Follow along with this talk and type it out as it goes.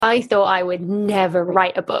I thought I would never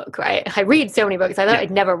write a book, right? I read so many books. I thought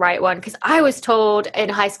I'd never write one because I was told in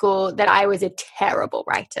high school that I was a terrible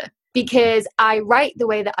writer because I write the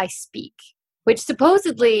way that I speak, which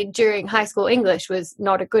supposedly during high school English was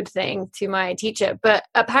not a good thing to my teacher. But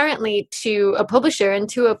apparently to a publisher and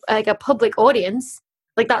to a public audience,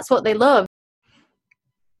 like that's what they love.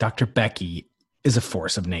 Dr. Becky is a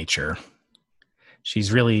force of nature.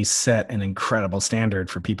 She's really set an incredible standard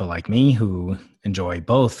for people like me who enjoy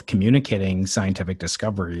both communicating scientific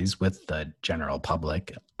discoveries with the general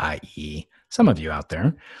public, i.e. some of you out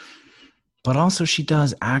there, but also she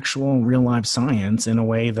does actual real-life science in a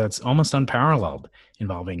way that's almost unparalleled,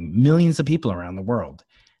 involving millions of people around the world.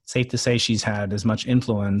 Safe to say she's had as much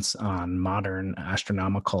influence on modern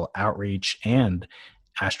astronomical outreach and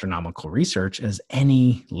astronomical research as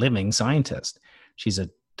any living scientist. She's a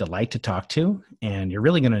delight to talk to, and you're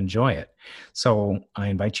really going to enjoy it. So I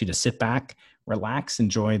invite you to sit back, relax,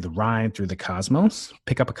 enjoy the ride through the cosmos,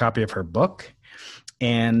 pick up a copy of her book,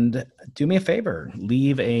 and do me a favor,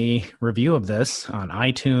 leave a review of this on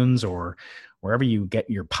iTunes or wherever you get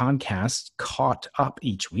your podcasts caught up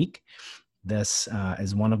each week. This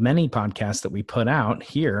is one of many podcasts that we put out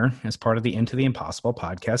here as part of the Into the Impossible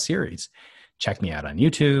podcast series. Check me out on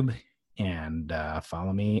YouTube and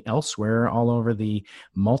follow me elsewhere all over the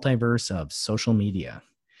multiverse of social media.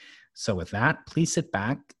 So with that, please sit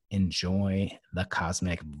back, enjoy the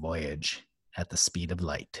cosmic voyage at the speed of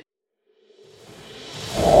light.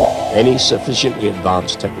 Any sufficiently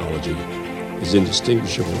advanced technology is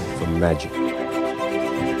indistinguishable from magic.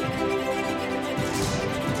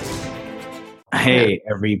 Hey,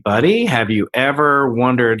 everybody. Have you ever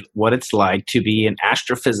wondered what it's like to be an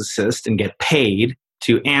astrophysicist and get paid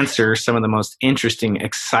to answer some of the most interesting,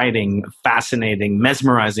 exciting, fascinating,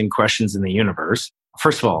 mesmerizing questions in the universe?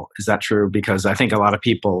 First of all, is that true? Because I think a lot of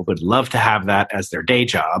people would love to have that as their day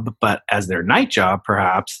job, but as their night job,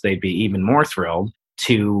 perhaps they'd be even more thrilled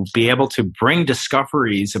to be able to bring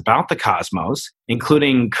discoveries about the cosmos,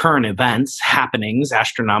 including current events, happenings,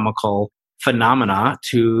 astronomical phenomena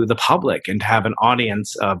to the public, and to have an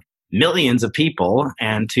audience of millions of people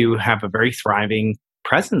and to have a very thriving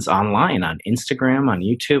presence online on Instagram, on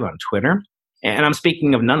YouTube, on Twitter. And I'm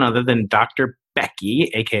speaking of none other than Dr. Becky,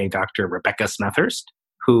 aka Dr. Rebecca Smethurst,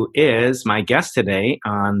 who is my guest today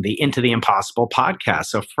on the Into the Impossible podcast.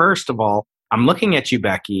 So first of all, I'm looking at you,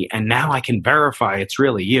 Becky, and now I can verify it's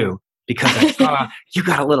really you because I saw you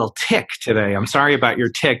got a little tick today. I'm sorry about your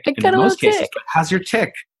tick in most cases, but how's your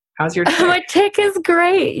tick? How's your tick? My tick is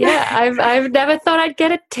great. Yeah, I've never thought I'd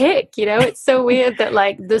get a tick. You know, it's so weird that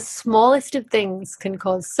like the smallest of things can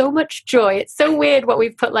cause so much joy. It's so weird what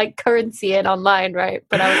we've put like currency in online, right?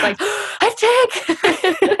 But I was like, a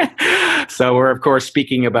tick. So we're of course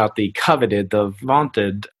speaking about the coveted, the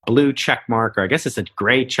vaunted blue check mark, or I guess it's a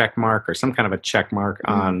gray check mark or some kind of a check mark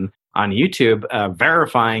on YouTube,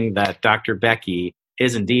 verifying that Dr. Becky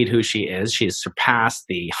is indeed who she is. She has surpassed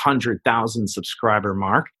the 100,000 subscriber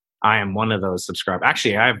mark. I am one of those subscribers.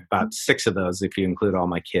 Actually, I have about 6 of those if you include all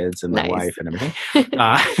my kids and my wife and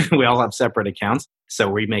everything. We all have separate accounts, so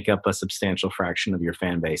we make up a substantial fraction of your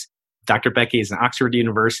fan base. Dr. Becky is an Oxford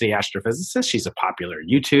University astrophysicist. She's a popular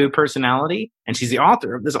YouTube personality, and she's the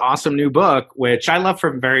author of this awesome new book, which I love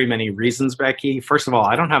for very many reasons, Becky. First of all,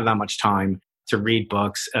 I don't have that much time to read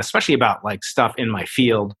books, especially about like stuff in my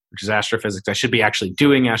field, which is astrophysics. I should be actually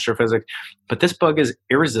doing astrophysics, but this book is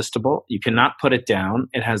irresistible. You cannot put it down.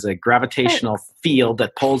 It has a gravitational field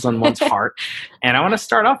that pulls on one's heart. And I want to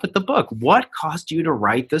start off with the book. What caused you to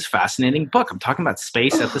write this fascinating book? I'm talking about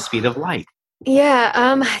space at the speed of light. Yeah,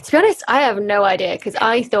 to be honest, I have no idea because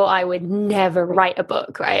I thought I would never write a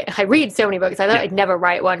book, right? I read so many books. I thought I'd never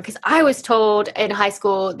write one because I was told in high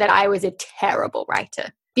school that I was a terrible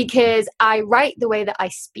writer because I write the way that I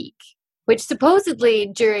speak, which supposedly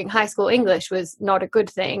during high school English was not a good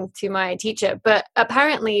thing to my teacher. But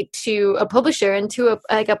apparently to a publisher and to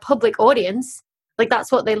a public audience, like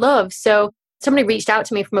that's what they love. So somebody reached out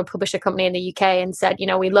to me from a publisher company in the UK and said, you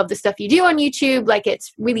know, we love the stuff you do on YouTube. Like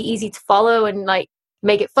it's really easy to follow and like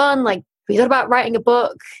make it fun. Like, we thought about writing a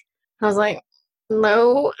book. I was like,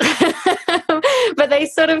 no. But they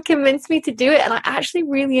sort of convinced me to do it. And I actually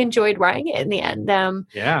really enjoyed writing it in the end.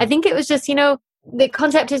 I think it was just, you know, the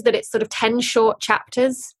concept is that it's sort of 10 short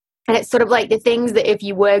chapters. And it's sort of like the things that if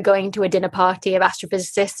you were going to a dinner party of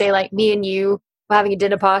astrophysicists, say like me and you were having a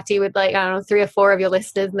dinner party with like, I don't know, 3 or 4 of your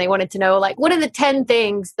listeners, and they wanted to know like, what are the 10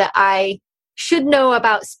 things that I should know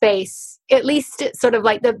about space, at least at sort of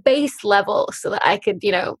like the base level so that I could,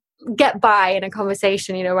 you know, get by in a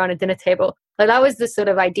conversation, you know, around a dinner table. Like that was the sort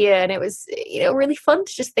of idea. And it was, really fun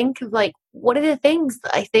to just think of like, what are the things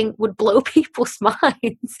that I think would blow people's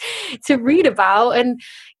minds to read about? And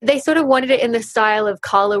they sort of wanted it in the style of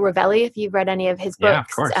Carlo Rovelli, if you've read any of his books, Yeah,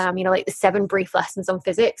 of course. like the 7 Brief Lessons on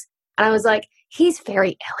Physics. And I was like, he's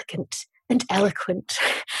very elegant and eloquent.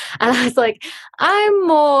 And I was like, I'm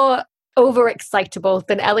more overexcitable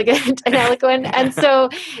than elegant and eloquent. And so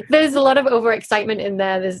there's a lot of overexcitement in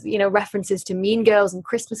there. There's, references to Mean Girls and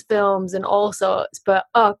Christmas films and all sorts. But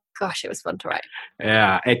oh gosh, it was fun to write.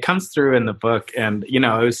 Yeah, it comes through in the book. And, it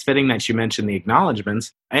was fitting that you mentioned the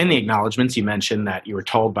acknowledgments. In the acknowledgments, you mentioned that you were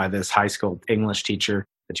told by this high school English teacher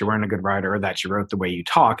that you weren't a good writer or that you wrote the way you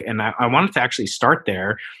talk. And I wanted to actually start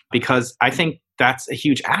there because I think that's a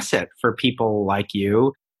huge asset for people like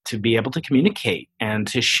you to be able to communicate and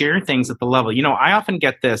to share things at the level. I often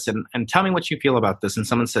get this, and tell me what you feel about this. And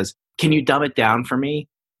someone says, can you dumb it down for me?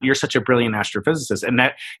 You're such a brilliant astrophysicist. And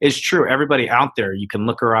that is true. Everybody out there, you can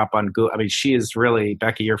look her up on Google. I mean, she is really,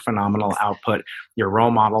 Becky, you're phenomenal output. You're a role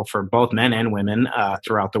model for both men and women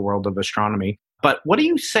throughout the world of astronomy. But what do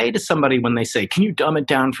you say to somebody when they say, can you dumb it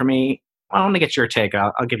down for me? I want to get your take.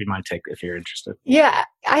 I'll give you my take if you're interested. Yeah,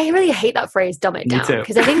 I really hate that phrase, dumb it down.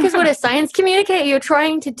 Because I think is what a science communicator you're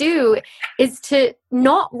trying to do is to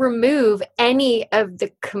not remove any of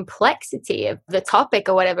the complexity of the topic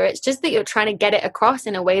or whatever. It's just that you're trying to get it across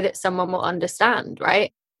in a way that someone will understand,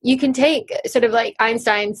 right? You can take sort of like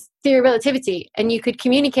Einstein's theory of relativity and you could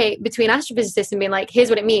communicate between astrophysicists and being like, here's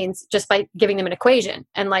what it means, just by giving them an equation.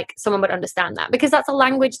 And like someone would understand that because that's a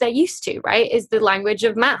language they're used to, right? Is the language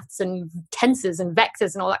of maths and tenses and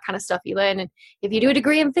vectors and all that kind of stuff you learn. And if you do a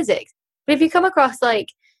degree in physics, but if you come across like,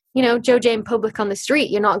 Joe Jane Public on the street,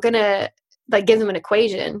 you're not going to like give them an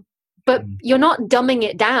equation, but you're not dumbing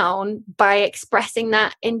it down by expressing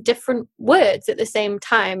that in different words at the same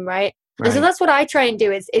time, right? And so that's what I try and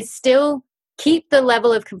do is still keep the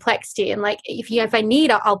level of complexity. And like, if I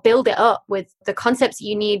need, I'll build it up with the concepts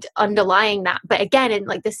you need underlying that. But again, in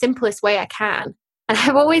like the simplest way I can. And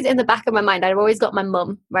I've always, in the back of my mind, I've always got my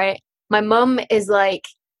mum, right? My mum is like,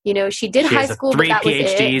 she did high school, but that was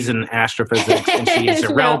it. 3 PhDs in astrophysics, and she's a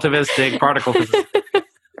relativistic particle physicist.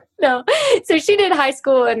 No. So she did high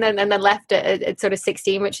school and then left at sort of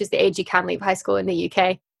 16, which is the age you can leave high school in the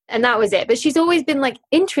UK. And that was it. But she's always been like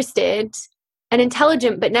interested and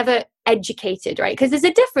intelligent, but never educated, right? Because there's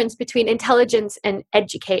a difference between intelligence and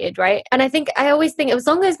educated, right? And I always think as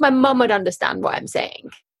long as my mum would understand what I'm saying,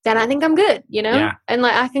 then I think I'm good, Yeah. And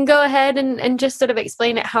like I can go ahead and just sort of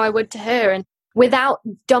explain it how I would to her and without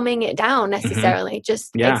dumbing it down necessarily,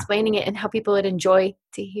 just explaining it and how people would enjoy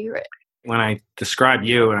to hear it. When I describe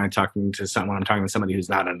you and when I'm talking to somebody who's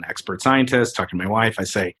not an expert scientist, talking to my wife, I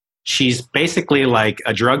say, she's basically like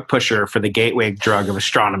a drug pusher for the gateway drug of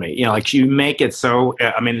astronomy. Like you make it so,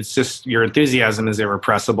 it's just your enthusiasm is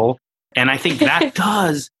irrepressible. And I think that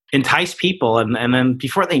does entice people. And then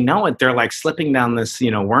before they know it, they're like slipping down this,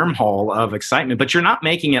 wormhole of excitement. But you're not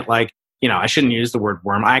making it like, I shouldn't use the word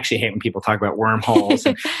worm. I actually hate when people talk about wormholes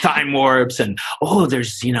and time warps and,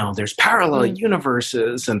 there's parallel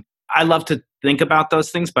universes. And I love to think about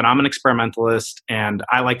those things, but I'm an experimentalist and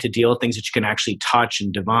I like to deal with things that you can actually touch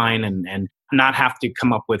and divine and not have to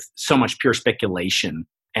come up with so much pure speculation.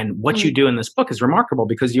 And what you do in this book is remarkable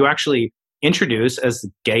because you actually introduce, as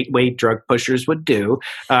gateway drug pushers would do,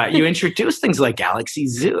 you introduce things like Galaxy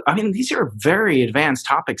Zoo. These are very advanced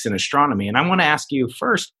topics in astronomy. And I want to ask you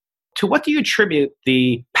first, to what do you attribute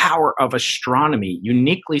the power of astronomy,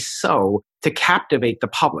 uniquely so, to captivate the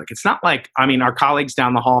public? It's not like, our colleagues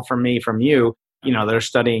down the hall from you, they're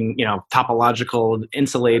studying, topological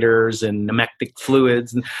insulators and pneumatic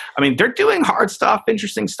fluids. And they're doing hard stuff,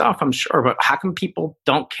 interesting stuff, I'm sure. But how come people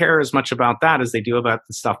don't care as much about that as they do about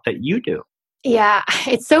the stuff that you do? Yeah,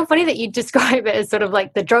 it's so funny that you describe it as sort of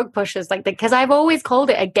like the drug pushers, because I've always called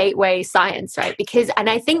it a gateway science, right? And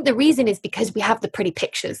I think the reason is because we have the pretty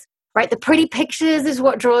pictures, right? The pretty pictures is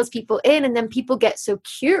what draws people in. And then people get so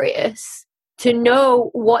curious to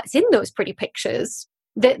know what's in those pretty pictures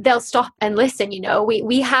that they'll stop and listen.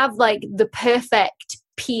 We have like the perfect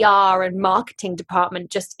PR and marketing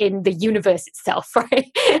department just in the universe itself,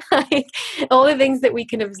 right? Like all the things that we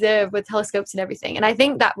can observe with telescopes and everything. And I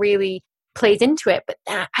think that really plays into it. But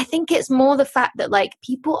I think it's more the fact that like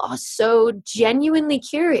people are so genuinely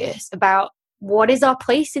curious about what is our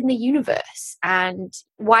place in the universe and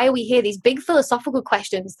why are we here? These big philosophical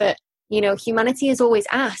questions that, humanity has always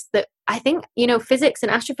asked that I think, physics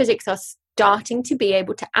and astrophysics are starting to be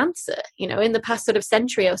able to answer, in the past sort of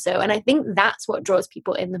century or so. And I think that's what draws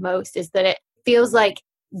people in the most is that it feels like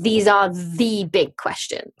these are the big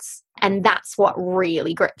questions. And that's what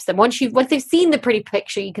really grips them. Once they've seen the pretty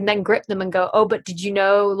picture, you can then grip them and go, oh, but did you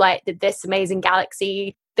know like that this amazing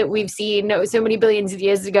galaxy that we've seen so many billions of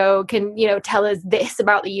years ago can, tell us this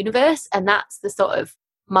about the universe? And that's the sort of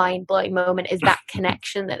mind-blowing moment, is that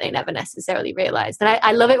connection that they never necessarily realized. And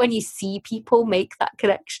I love it when you see people make that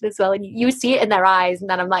connection as well. And you see it in their eyes, and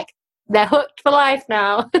then I'm like, they're hooked for life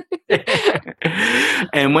now.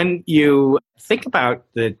 And when you think about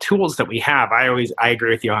the tools that we have, I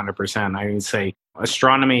agree with you 100%. I always say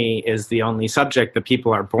astronomy is the only subject that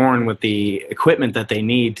people are born with the equipment that they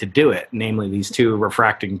need to do it, namely these two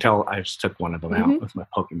refracting I just took one of them out with my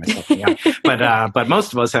poking myself in the eye. But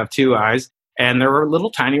most of us have two eyes, and there are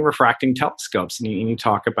little tiny refracting telescopes. And you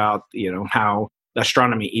talk about how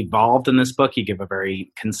astronomy evolved in this book. You give a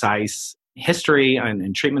very concise history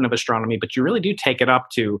and treatment of astronomy, but you really do take it up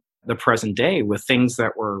to the present day with things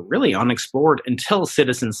that were really unexplored until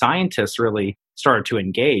citizen scientists really started to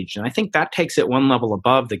engage. And I think that takes it one level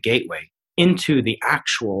above the gateway into the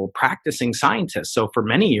actual practicing scientists. So for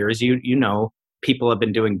many years, people have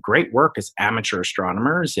been doing great work as amateur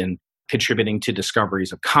astronomers and contributing to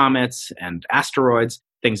discoveries of comets and asteroids,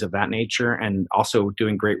 things of that nature, and also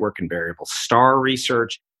doing great work in variable star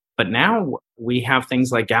research. But now we have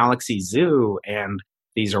things like Galaxy Zoo and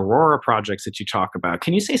these Aurora projects that you talk about.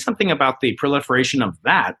 Can you say something about the proliferation of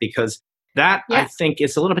that? Because that, I think,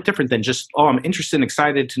 is a little bit different than just, I'm interested and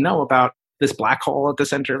excited to know about this black hole at the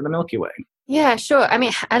center of the Milky Way. Yeah, sure. I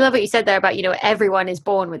mean, I love what you said there about, everyone is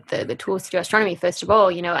born with the tools to do astronomy, first of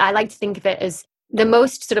all. I like to think of it as the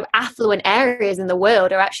most sort of affluent areas in the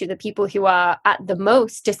world are actually the people who are at the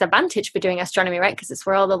most disadvantaged for doing astronomy, right? Because it's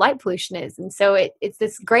where all the light pollution is. And so it's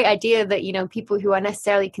this great idea that, people who are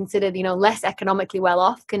necessarily considered, less economically well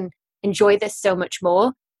off can enjoy this so much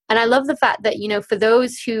more. And I love the fact that, for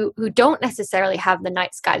those who don't necessarily have the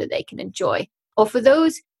night sky that they can enjoy, or for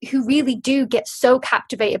those who really do get so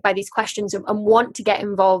captivated by these questions and want to get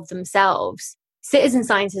involved themselves, citizen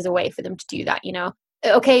science is a way for them to do that,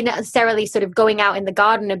 Okay, necessarily sort of going out in the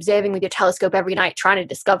garden, observing with your telescope every night, trying to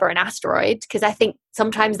discover an asteroid, because I think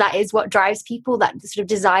sometimes that is what drives people, that sort of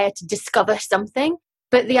desire to discover something.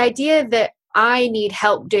 But the idea that I need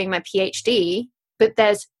help doing my PhD, but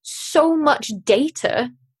there's so much data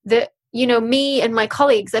that, me and my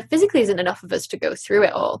colleagues, there physically isn't enough of us to go through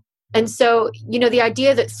it all. And so, the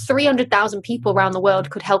idea that 300,000 people around the world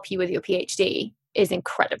could help you with your PhD is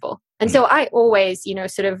incredible. And so I always,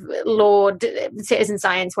 sort of laud citizen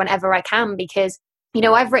science whenever I can, because,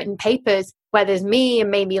 I've written papers where there's me and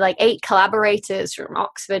maybe like 8 collaborators from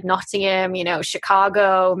Oxford, Nottingham,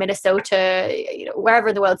 Chicago, Minnesota, wherever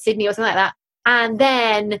in the world, Sydney or something like that. And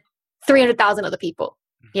then 300,000 other people,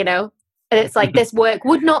 And it's like this work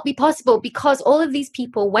would not be possible because all of these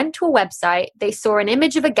people went to a website, they saw an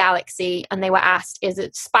image of a galaxy, and they were asked, is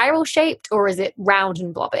it spiral shaped or is it round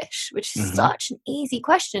and blobbish? Which is such an easy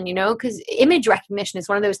question, because image recognition is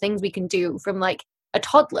one of those things we can do from like a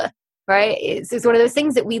toddler, right? It's one of those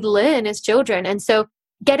things that we learn as children. And so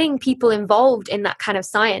getting people involved in that kind of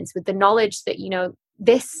science with the knowledge that,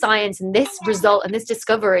 this science and this result and this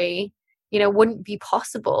discovery, wouldn't be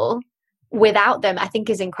possible without them, I think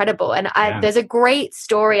is incredible. And there's a great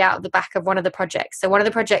story out of the back of one of the projects. So one of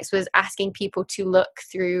the projects was asking people to look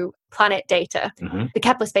through planet data, the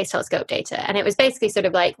Kepler Space Telescope data. And it was basically sort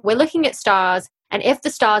of like, we're looking at stars, and if the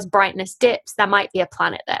star's brightness dips, there might be a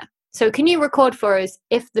planet there. So can you record for us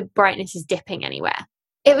if the brightness is dipping anywhere?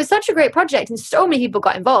 It was such a great project, and so many people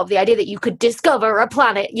got involved. The idea that you could discover a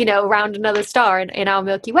planet, around another star in our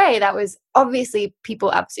Milky Way, that was obviously,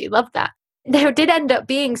 people absolutely loved that. There did end up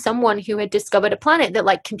being someone who had discovered a planet that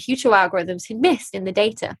like computer algorithms had missed in the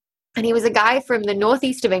data. And he was a guy from the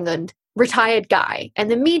northeast of England, retired guy. And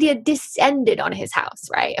the media descended on his house,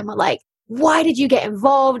 right? And were like, why did you get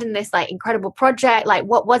involved in this like incredible project? Like,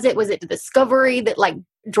 what was it? Was it the discovery that like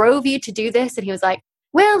drove you to do this? And he was like,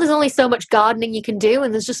 well, there's only so much gardening you can do,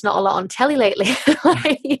 and there's just not a lot on telly lately.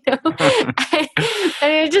 And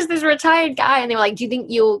it was just this retired guy. And they were like, do you think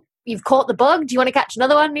you've caught the bug? Do you want to catch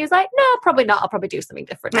another one? And he was like, no, probably not. I'll probably do something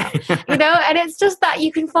different now. And it's just that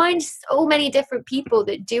you can find so many different people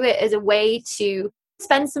that do it as a way to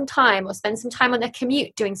spend some time on their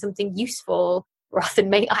commute doing something useful rather than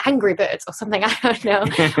make Angry Birds or something. I don't know.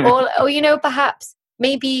 or perhaps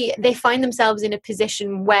maybe they find themselves in a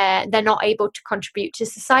position where they're not able to contribute to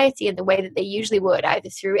society in the way that they usually would, either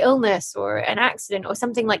through illness or an accident or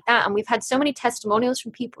something like that. And we've had so many testimonials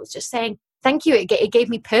from people just saying, thank you. It gave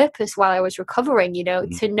me purpose while I was recovering,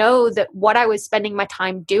 to know that what I was spending my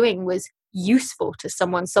time doing was useful to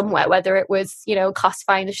someone somewhere, whether it was,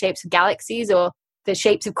 classifying the shapes of galaxies or the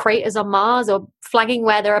shapes of craters on Mars or flagging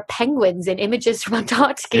where there are penguins in images from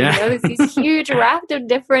Antarctica. You know, there's these huge raft of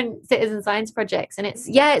different citizen science projects. And it's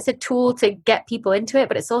a tool to get people into it,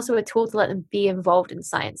 but it's also a tool to let them be involved in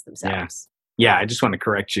science themselves. Yeah, I just want to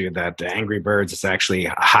correct you that Angry Birds is actually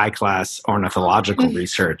high-class ornithological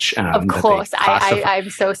research. Of course. I'm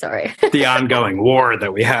so sorry. The ongoing war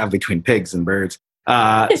that we have between pigs and birds.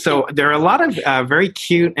 So there are a lot of very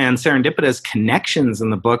cute and serendipitous connections in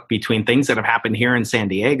the book between things that have happened here in San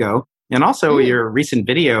Diego and also your recent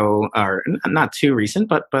video, or not too recent,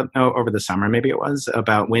 but over the summer, maybe it was,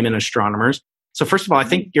 about women astronomers. So first of all, I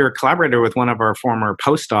think you're a collaborator with one of our former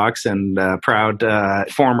postdocs and proud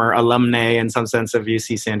former alumnae in some sense of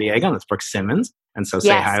UC San Diego, and that's Brooke Simmons. And so say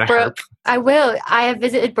hi to Brooke, her. I will. I have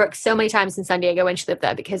visited Brooke so many times in San Diego when she lived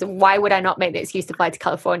there, because why would I not make the excuse to fly to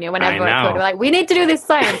California whenever I could? We're like, we need to do this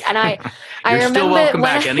science. And I remember still welcome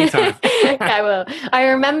back anytime. I will. I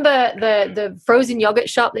remember the frozen yogurt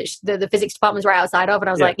shop that the physics department was right outside of, and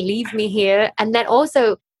I was like, leave me here. And then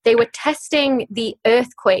also they were testing the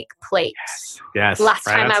earthquake plates. Yes. Last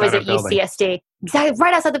time I was at UCSD. Exactly,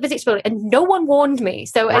 right outside the physics building, and no one warned me.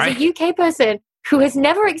 So as a UK person who has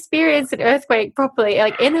never experienced an earthquake properly,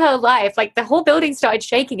 like in her life, like the whole building started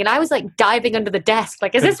shaking, and I was like diving under the desk.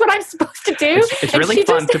 Like, is this what I'm supposed to do? It's really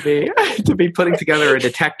fun to be putting together a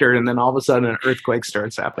detector, and then all of a sudden an earthquake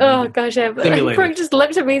starts happening. Oh gosh, Brooke just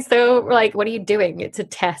looked at me so like, "What are you doing? It's a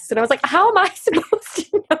test." And I was like, "How am I supposed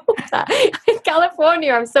to know that? In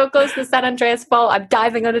California, I'm so close to the San Andreas Fault. I'm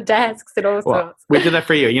diving under desks and all sorts." We did that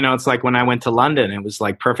for you. You know, it's like when I went to London, it was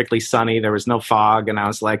like perfectly sunny. There was no fog, and I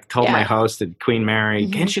was like, told my host at Queen Mary,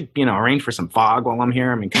 can't you, arrange for some fog while I'm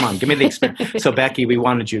here? I mean, come on, give me the experience. So Becky, we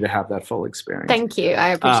wanted you to have that full experience. Thank you. I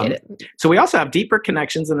appreciate it. So we also have deeper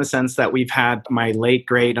connections in the sense that we've had my late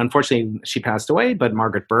great, unfortunately she passed away, but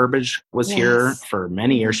Margaret Burbage was here for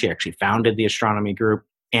many years. She actually founded the astronomy group,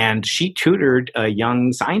 and she tutored a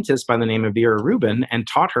young scientist by the name of Vera Rubin and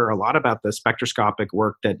taught her a lot about the spectroscopic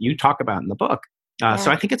work that you talk about in the book.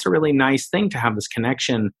 So I think it's a really nice thing to have this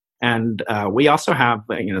connection. And we also have,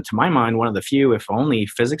 to my mind, one of the few, if only,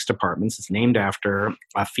 physics departments that's named after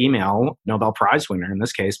a female Nobel Prize winner, in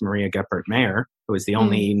this case, Maria Geppert-Mayer, who is the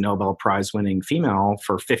only Nobel Prize winning female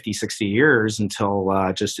for 50, 60 years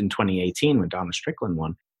until just in 2018 when Donna Strickland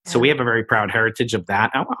won. So we have a very proud heritage of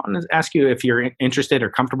that. I want to ask you if you're interested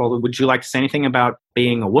or comfortable. Would you like to say anything about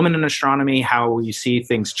being a woman in astronomy, how you see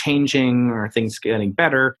things changing or things getting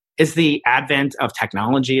better? Is the advent of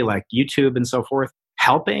technology like YouTube and so forth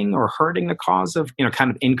helping or hurting the cause of,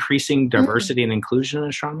 kind of increasing diversity and inclusion in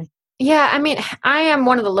astronomy? Yeah, I mean, I am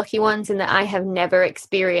one of the lucky ones in that I have never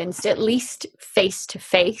experienced, at least face to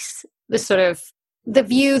face, the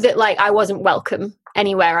view that like I wasn't welcome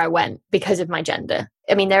anywhere I went because of my gender.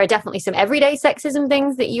 I mean, there are definitely some everyday sexism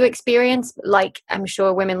things that you experience, like I'm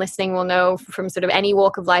sure women listening will know from sort of any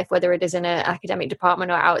walk of life, whether it is in an academic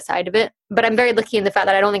department or outside of it. But I'm very lucky in the fact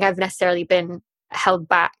that I don't think I've necessarily been held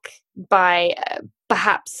back by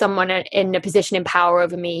perhaps someone in a position in power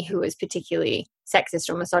over me who is particularly sexist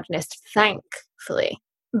or misogynist, thankfully.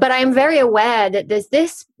 But I'm very aware that there's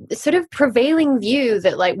this sort of prevailing view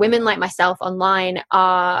that like women like myself online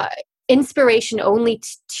are inspiration only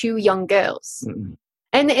to young girls. Mm-hmm.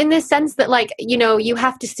 And in the sense that like, you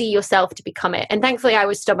have to see yourself to become it. And thankfully I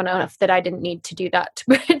was stubborn enough that I didn't need to do that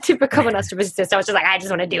to become an astrophysicist. I was just like, I just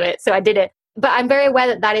want to do it. So I did it. But I'm very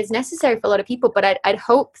aware that is necessary for a lot of people. But I'd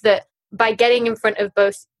hope that by getting in front of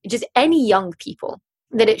both just any young people,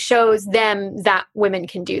 that it shows them that women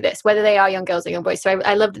can do this, whether they are young girls or young boys. So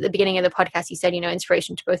I loved at the beginning of the podcast, you said,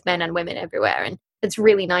 inspiration to both men and women everywhere. And it's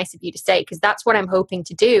really nice of you to say, because that's what I'm hoping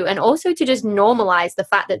to do. And also to just normalize the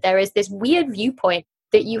fact that there is this weird viewpoint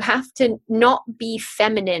that you have to not be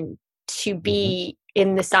feminine to be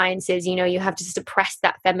in the sciences. You have to suppress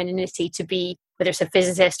that femininity to be, whether it's a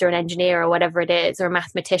physicist or an engineer or whatever it is, or a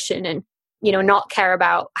mathematician, and not care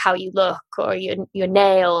about how you look or your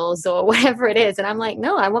nails or whatever it is. And I'm like,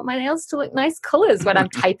 no, I want my nails to look nice colors when I'm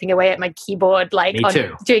typing away at my keyboard, like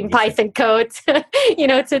doing Python code,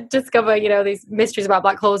 to discover, these mysteries about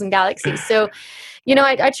black holes and galaxies. So,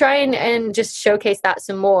 I try and just showcase that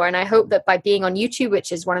some more. And I hope that by being on YouTube,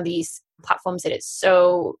 which is one of these platforms that is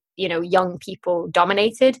so, young people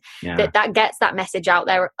dominated, that gets that message out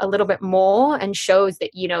there a little bit more and shows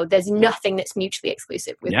that, there's nothing that's mutually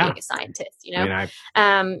exclusive with being a scientist,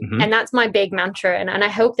 and that's my big mantra. And I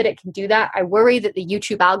hope that it can do that. I worry that the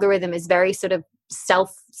YouTube algorithm is very sort of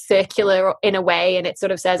self-circular in a way. And it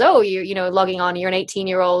sort of says, oh, you're logging on, you're an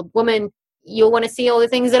 18-year-old woman. You'll want to see all the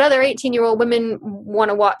things that other 18-year-old women want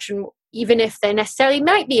to watch. And even if they necessarily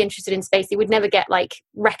might be interested in space, they would never get like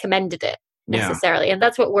recommended it necessarily. And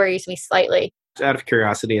that's what worries me slightly. out of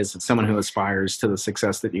curiosity, as someone who aspires to the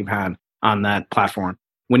success that you've had on that platform,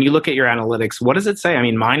 when you look at your analytics, what does it say? I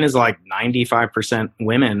mean, mine is like 95%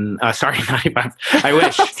 women. Sorry, 95. I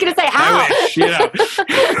wish. I was going to say, how? I wish,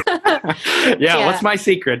 yeah. What's my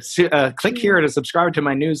secret? Click here to subscribe to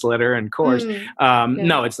my newsletter and course.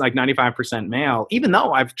 No, it's like 95% male, even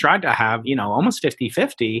though I've tried to have, almost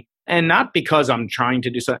 50-50. And not because I'm trying to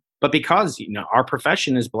do so, but because, our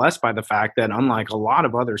profession is blessed by the fact that unlike a lot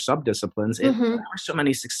of other subdisciplines, there are so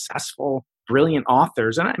many successful, brilliant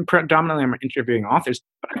authors. And I'm interviewing authors,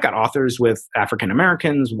 but I've got authors with African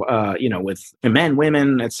Americans, with men,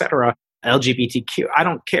 women, etc., LGBTQ. I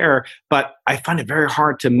don't care, but I find it very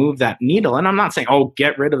hard to move that needle. And I'm not saying,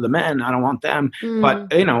 get rid of the men. I don't want them. But,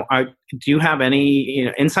 do you have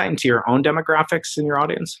any insight into your own demographics in your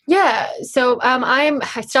audience? Yeah. So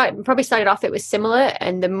probably started off, it was similar.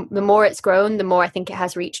 And the more it's grown, the more I think it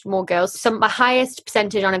has reached more girls. My highest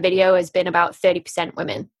percentage on a video has been about 30%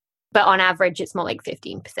 women. But on average, it's more like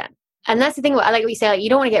 15%. And that's the thing, I like what you say, you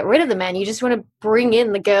don't want to get rid of the men. You just want to bring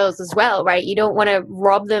in the girls as well, right? You don't want to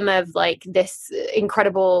rob them of like this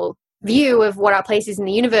incredible view of what our place is in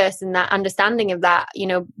the universe and that understanding of that,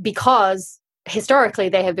 because historically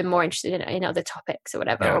they have been more interested in other topics or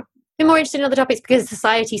whatever. Yeah. Or been more interested in other topics because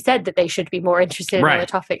society said that they should be more interested in other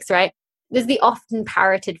topics, right? There's the often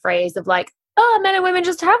parroted phrase of like, men and women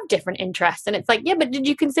just have different interests. And it's like, yeah, but did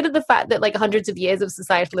you consider the fact that like hundreds of years of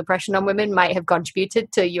societal oppression on women might have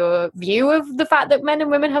contributed to your view of the fact that men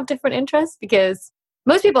and women have different interests? Because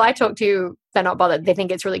most people I talk to, they're not bothered. They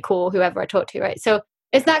think it's really cool, whoever I talk to, right? So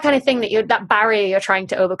it's that kind of thing that barrier you're trying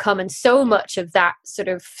to overcome. And so much of that sort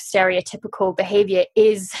of stereotypical behavior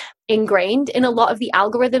is ingrained in a lot of the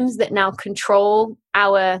algorithms that now control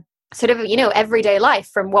our sort of, everyday life,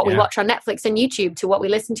 from what we watch on Netflix and YouTube to what we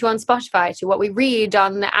listen to on Spotify to what we read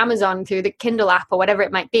on Amazon through the Kindle app or whatever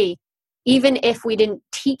it might be. Even if we didn't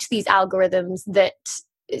teach these algorithms that,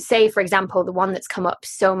 say, for example, the one that's come up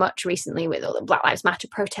so much recently with all the Black Lives Matter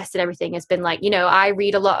protests and everything has been like, I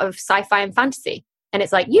read a lot of sci-fi and fantasy. And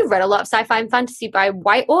it's like, you've read a lot of sci-fi and fantasy by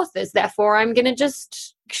white authors, therefore I'm going to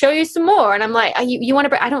just show you some more. And I'm like, you want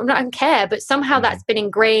to, I don't care. But somehow that's been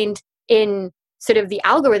ingrained in sort of the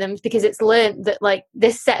algorithms because it's learned that like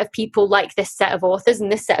this set of people like this set of authors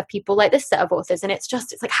and this set of people like this set of authors. And it's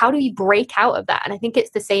like, how do we break out of that? And I think it's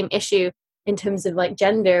the same issue in terms of like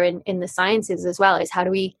gender in the sciences as well, is how do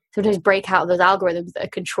we sometimes break out of those algorithms that are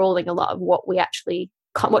controlling a lot of what we actually,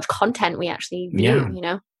 what content we actually view,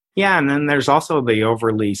 Yeah, and then there's also the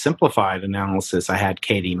overly simplified analysis. I had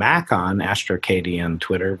Katie Mack on, Astro Katie on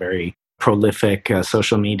Twitter, very prolific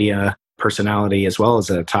social media personality, as well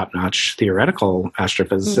as a top-notch theoretical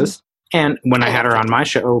astrophysicist. And when I had her on my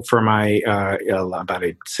show for my about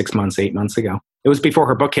 8 months ago, it was before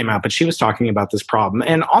her book came out, but she was talking about this problem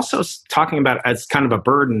and also talking about it as kind of a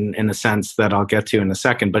burden in a sense that I'll get to in a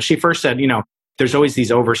second. But she first said, there's always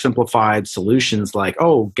these oversimplified solutions like,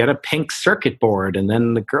 get a pink circuit board and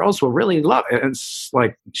then the girls will really love it. And it's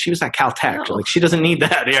like, she was at Caltech. No. Like, she doesn't need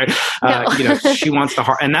that. No. She wants the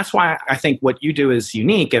heart. And that's why I think what you do is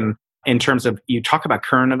unique. And in terms of, you talk about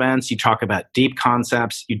current events, you talk about deep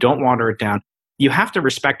concepts, you don't water it down. You have to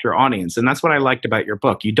respect your audience. And that's what I liked about your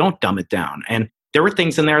book. You don't dumb it down. And there were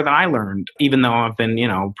things in there that I learned, even though I've been,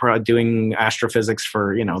 doing astrophysics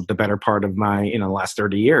for, the better part of my, last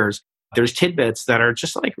 30 years. There's tidbits that are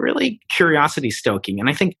just like really curiosity stoking. And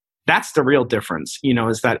I think that's the real difference,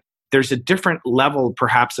 is that there's a different level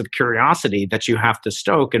perhaps of curiosity that you have to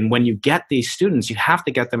stoke. And when you get these students, you have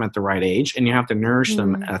to get them at the right age and you have to nourish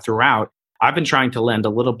them throughout. I've been trying to lend a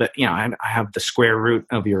little bit, I have the square root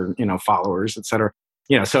of your, followers, et cetera.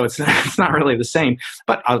 So it's not really the same,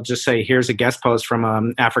 but I'll just say, here's a guest post from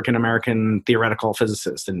an African-American theoretical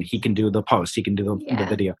physicist, and he can do the post, he can do the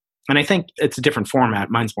video. And I think it's a different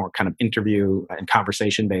format. Mine's more kind of interview and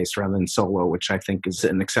conversation based rather than solo, which I think is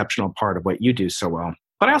an exceptional part of what you do so well.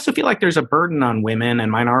 But I also feel like there's a burden on women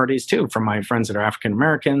and minorities too, from my friends that are African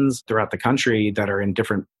Americans throughout the country that are in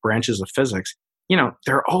different branches of physics.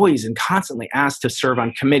 They're always and constantly asked to serve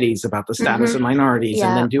on committees about the status of minorities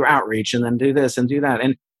and then do outreach and then do this and do that.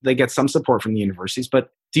 And they get some support from the universities. But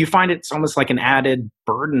do you find it's almost like an added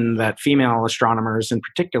burden that female astronomers in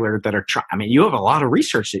particular that are you have a lot of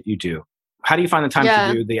research that you do. How do you find the time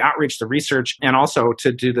to do the outreach, the research, and also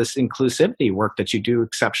to do this inclusivity work that you do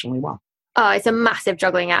exceptionally well? Oh, it's a massive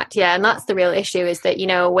juggling act. Yeah. And that's the real issue, is that,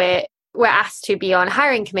 we're asked to be on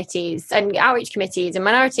hiring committees and outreach committees and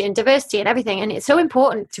minority and diversity and everything. And it's so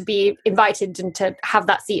important to be invited and to have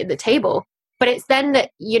that seat at the table. But it's then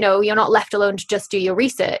that, you're not left alone to just do your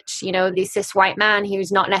research. The cis white man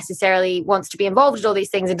who's not necessarily wants to be involved in all these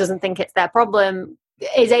things and doesn't think it's their problem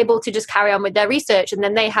is able to just carry on with their research, and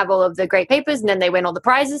then they have all of the great papers, and then they win all the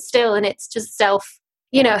prizes still, and it's just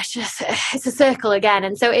it's a circle again.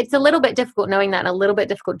 And so it's a little bit difficult knowing that, and a little bit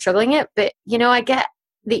difficult juggling it. But, I get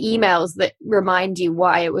the emails that remind you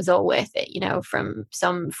why it was all worth it, from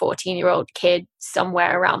some 14-year-old kid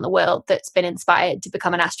somewhere around the world that's been inspired to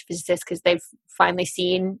become an astrophysicist because they've finally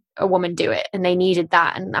seen a woman do it and they needed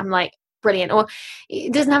that. And I'm like, brilliant. Or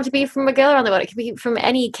it doesn't have to be from a girl around the world. It can be from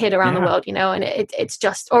any kid around the world, and it's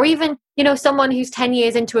just, or even, someone who's 10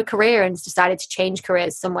 years into a career and has decided to change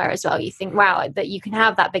careers somewhere as well. You think, wow, that you can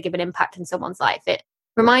have that big of an impact in someone's life. It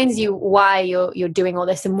reminds you why you're doing all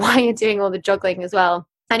this and why you're doing all the juggling as well.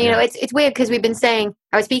 And, it's weird because we've been saying,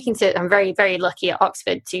 I'm very, very lucky at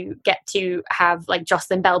Oxford to get to have like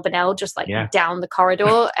Jocelyn Bell Burnell just down the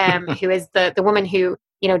corridor, who is the woman who,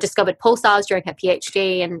 discovered pulsars during her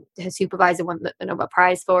PhD, and her supervisor won the Nobel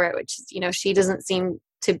Prize for it, which, she doesn't seem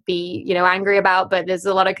to be, angry about, but there's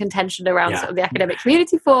a lot of contention around sort of the academic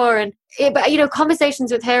community for. But conversations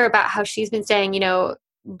with her about how she's been saying,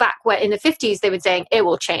 back when in the 50s, they were saying it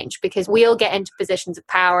will change because we'll get into positions of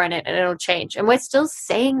power and it'll change. And we're still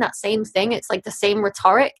saying that same thing. It's like the same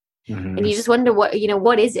rhetoric. Mm-hmm. And you just wonder what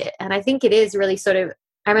is it? And I think it is really sort of,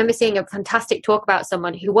 I remember seeing a fantastic talk about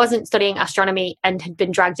someone who wasn't studying astronomy and had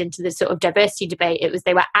been dragged into this sort of diversity debate. It was,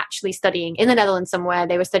 they were actually studying in the Netherlands somewhere.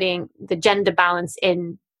 They were studying the gender balance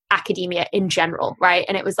in academia in general, right?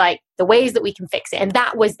 And it was like the ways that we can fix it. And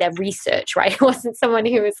that was their research, right? It wasn't someone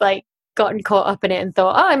who was like, gotten caught up in it and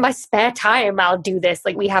thought, oh, in my spare time, I'll do this.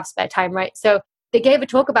 Like we have spare time, right? So they gave a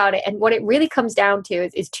talk about it. And what it really comes down to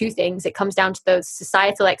is two things. It comes down to those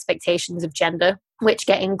societal expectations of gender, which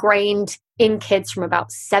get ingrained in kids from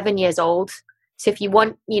about 7 years old. So if you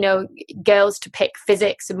want, girls to pick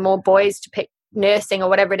physics and more boys to pick nursing or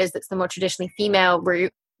whatever it is that's the more traditionally female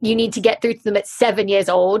route, you need to get through to them at 7 years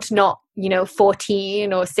old, not,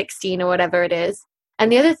 14 or 16 or whatever it is.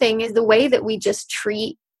 And the other thing is the way that we just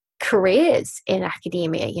treat careers in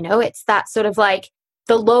academia. It's that sort of like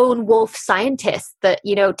the lone wolf scientist that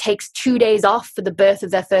takes 2 days off for the birth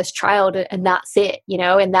of their first child, and that's it,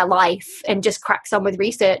 in their life, and just cracks on with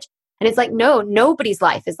research. And it's like, no, nobody's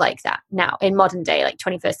life is like that now in modern day, like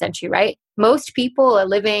 21st century, right? Most people are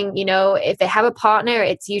living, if they have a partner,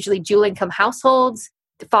 it's usually dual income households.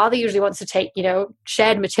 The father usually wants to take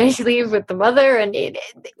shared maternity leave with the mother, and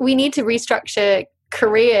we need to restructure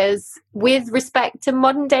careers with respect to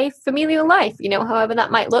modern day familial life, however that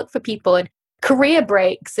might look for people, and career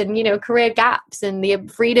breaks and, career gaps and the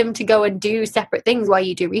freedom to go and do separate things while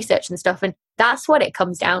you do research and stuff. And that's what it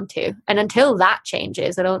comes down to. And until that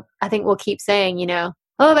changes, I think we'll keep saying,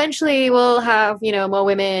 eventually we'll have, more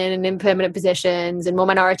women in permanent positions and more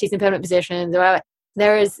minorities in permanent positions.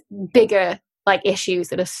 There is bigger issues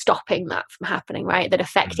that are stopping that from happening, right? That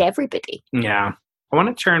affect everybody. Yeah. I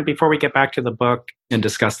want to turn, before we get back to the book and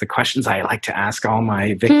discuss the questions I like to ask all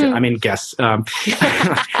my guests.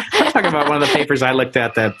 Let's talk about one of the papers I looked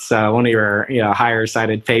at that's one of your higher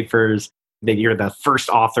cited papers that you're the first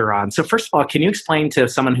author on. So first of all, can you explain to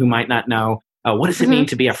someone who might not know, what does it mean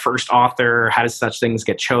to be a first author? How does such things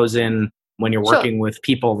get chosen when you're working with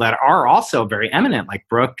people that are also very eminent, like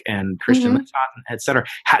Brooke and Christian Linton, et cetera?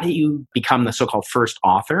 How do you become the so-called first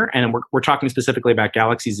author? And we're talking specifically about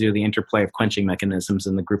Galaxy Zoo, the interplay of quenching mechanisms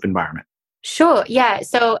in the group environment. Sure. Yeah.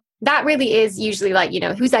 So that really is usually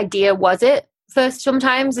whose idea was it? First,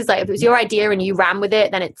 sometimes it's like, if it was your idea and you ran with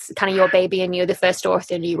it, then it's kind of your baby and you're the first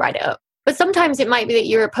author and you write it up. But sometimes it might be that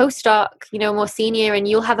you're a postdoc, more senior, and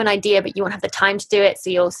you'll have an idea, but you won't have the time to do it.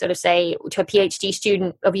 So you'll sort of say to a PhD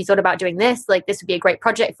student, have you thought about doing this? Like, this would be a great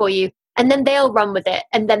project for you. And then they'll run with it,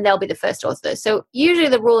 and then they'll be the first author. So usually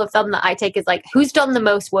the rule of thumb that I take is who's done the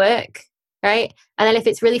most work, right? And then if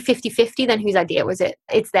it's really 50-50, then whose idea was it?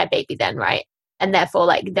 It's their baby then, right? And therefore,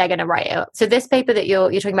 they're going to write it up. So this paper that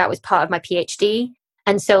you're talking about was part of my PhD.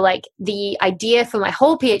 And so the idea for my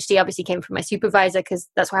whole PhD obviously came from my supervisor, because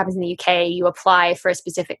that's what happens in the UK. You apply for a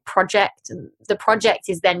specific project, and the project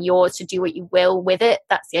is then yours to do what you will with it.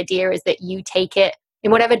 That's the idea, is that you take it in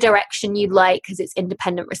whatever direction you'd like, because it's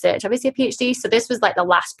independent research, obviously a PhD. So this was the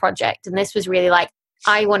last project. And this was really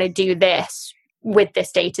I want to do this with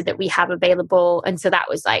this data that we have available. And so that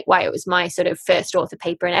was why it was my sort of first author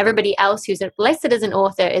paper. And everybody else who's listed as an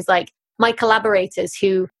author is my collaborators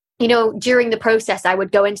who, during the process, I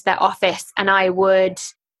would go into their office and I would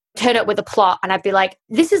turn up with a plot, and I'd be like,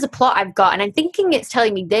 this is a plot I've got, and I'm thinking it's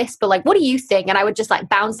telling me this, but what do you think? And I would just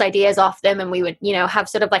bounce ideas off them, and we would, have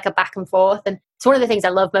sort of a back and forth. And it's one of the things I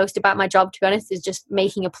love most about my job, to be honest, is just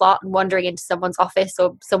making a plot and wandering into someone's office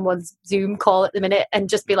or someone's Zoom call at the minute and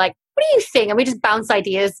just be like, what what do you think? And we just bounce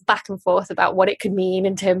ideas back and forth about what it could mean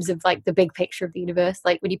in terms of like the big picture of the universe.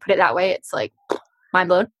 Like when you put it that way, it's like mind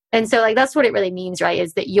blown. And so like that's what it really means, right?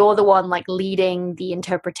 Is that you're the one like leading the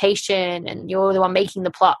interpretation, and you're the one making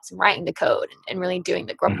the plots and writing the code and really doing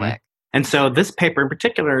the grunt work. And so this paper in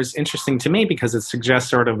particular is interesting to me because it suggests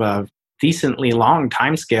sort of a decently long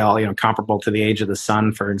timescale, comparable to the age of the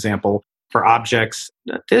sun, for example, for objects,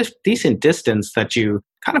 decent distance that you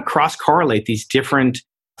kind of cross-correlate these different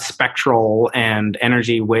spectral and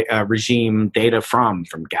energy regime data from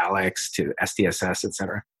Galax to SDSS, et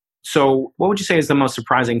cetera. So what would you say is the most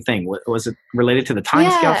surprising thing? Was it related to the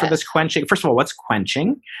timescale for this quenching? First of all, what's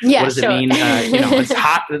quenching? Yeah, what does it mean? It's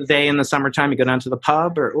hot day in the summertime, you go down to the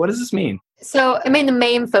pub, or what does this mean? So, I mean, the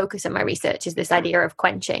main focus of my research is this idea of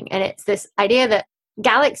quenching. And it's this idea that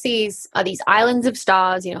galaxies are these islands of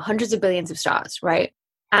stars, hundreds of billions of stars, right?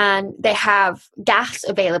 And they have gas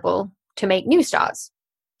available to make new stars.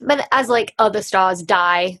 But as like other stars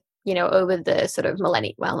die, over the sort of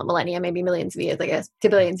millennia, well, not millennia, maybe millions of years, I guess, to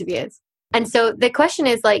billions of years. And so the question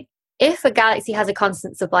is like, if a galaxy has a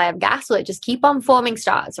constant supply of gas, will it just keep on forming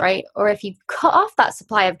stars, right? Or if you cut off that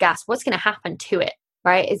supply of gas, what's going to happen to it,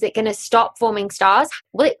 right? Is it going to stop forming stars?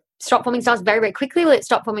 Will it stop forming stars very, very quickly? Will it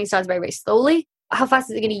stop forming stars very, very slowly? How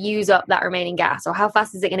fast is it going to use up that remaining gas? Or how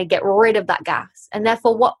fast is it going to get rid of that gas? And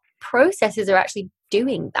therefore, what processes are actually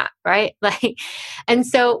doing that, right? And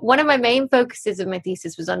so one of my main focuses of my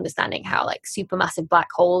thesis was understanding how like supermassive black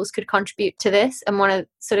holes could contribute to this. And one of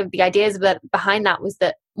sort of the ideas behind that was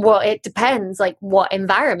that, well, it depends like what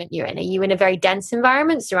environment you're in. Are you in a very dense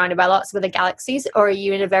environment surrounded by lots of other galaxies, or are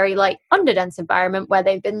you in a very like underdense environment where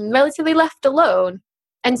they've been relatively left alone?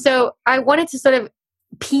 And so I wanted to sort of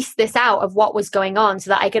piece this out of what was going on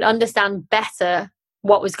so that I could understand better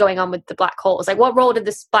what was going on with the black holes. Like, what role did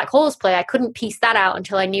the black holes play? I couldn't piece that out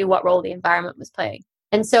until I knew what role the environment was playing.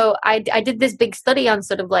 And so I did this big study on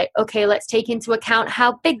sort of like, okay, let's take into account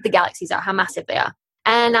how big the galaxies are, how massive they are.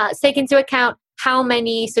 And let's take into account how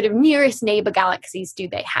many sort of nearest neighbor galaxies do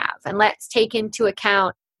they have. And let's take into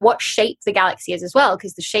account what shape the galaxy is as well,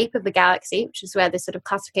 because the shape of the galaxy, which is where the sort of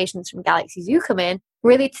classifications from Galaxy Zoo come in,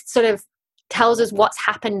 really sort of tells us what's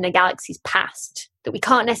happened in a galaxy's past that we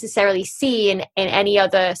can't necessarily see in any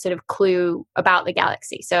other sort of clue about the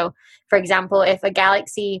galaxy. So, for example, if a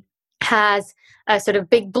galaxy has a sort of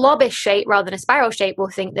big blobbish shape rather than a spiral shape, we'll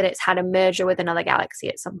think that it's had a merger with another galaxy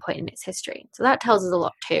at some point in its history. So that tells us a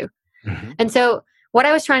lot too. Mm-hmm. And so what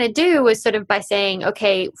I was trying to do was sort of by saying,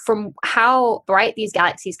 okay, from how bright these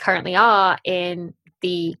galaxies currently are in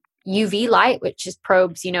the UV light, which is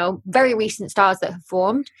probes, very recent stars that have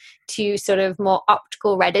formed, to sort of more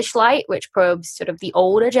optical reddish light, which probes sort of the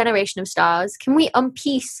older generation of stars. Can we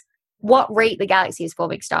unpiece what rate the galaxy is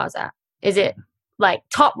forming stars at? Is it like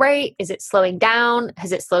top rate? Is it slowing down?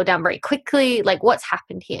 Has it slowed down very quickly? Like, what's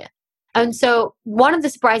happened here? And so one of the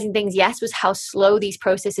surprising things, yes, was how slow these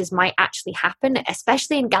processes might actually happen,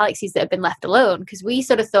 especially in galaxies that have been left alone, because we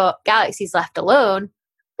sort of thought galaxies left alone,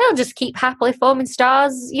 they'll just keep happily forming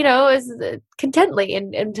stars, as contently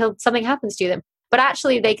until something happens to them. But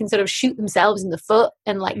actually, they can sort of shoot themselves in the foot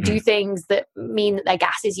and like do things that mean that their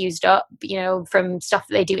gas is used up, from stuff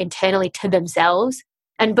that they do internally to themselves.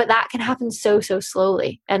 But that can happen so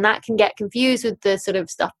slowly. And that can get confused with the sort of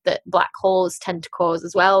stuff that black holes tend to cause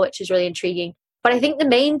as well, which is really intriguing. But I think the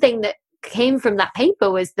main thing that came from that paper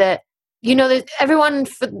was that, everyone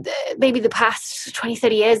for maybe the past 20,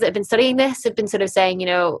 30 years that have been studying this have been sort of saying,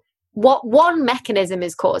 what one mechanism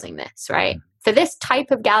is causing this, right? For this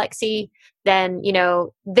type of galaxy, then,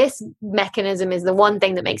 this mechanism is the one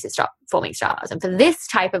thing that makes it stop forming stars. And for this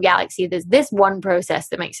type of galaxy, there's this one process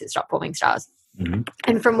that makes it stop forming stars. Mm-hmm.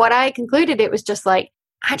 And from what I concluded, it was just like,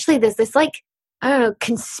 actually, there's this like, I don't know,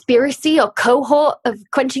 conspiracy or cohort of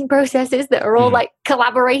quenching processes that are all like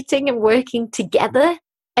collaborating and working together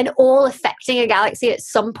and all affecting a galaxy at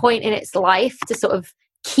some point in its life to sort of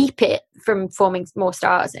keep it from forming more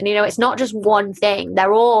stars. And, it's not just one thing.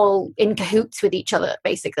 They're all in cahoots with each other,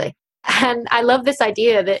 basically. And I love this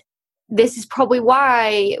idea that this is probably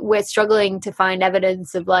why we're struggling to find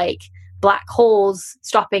evidence of like black holes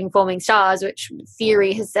stopping forming stars, which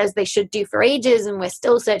theory says they should do for ages, and we're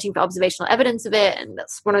still searching for observational evidence of it. And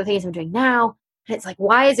that's one of the things I'm doing now. And it's like,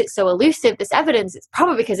 why is it so elusive, this evidence? It's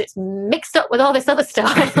probably because it's mixed up with all this other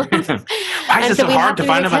stuff. Why is it so hard to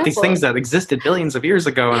find about these things that existed billions of years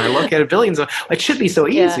ago and are located billions of, it should be so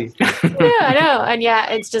easy. Yeah, I know. And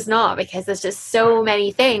it's just not, because there's just so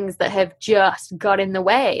many things that have just got in the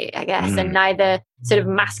way, I guess, and neither sort of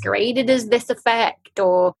masqueraded as this effect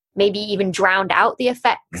or maybe even drowned out the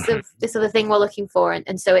effects of this other thing we're looking for.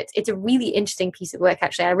 And so it's a really interesting piece of work,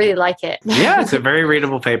 actually. I really like it. Yeah, it's a very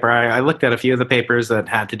readable paper. I looked at a few of the papers that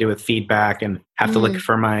had to do with feedback, and have to look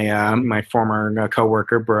for my my former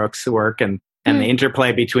coworker Brooks' work, and the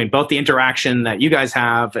interplay between both the interaction that you guys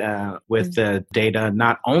have with the data,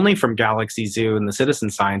 not only from Galaxy Zoo and the citizen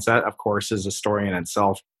science, that of course is a story in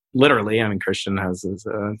itself. Literally, I mean, Christian has his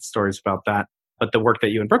stories about that. But the work that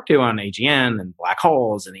you and Brooke do on AGN and black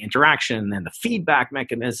holes and the interaction and the feedback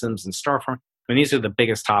mechanisms and Starform, I mean, these are the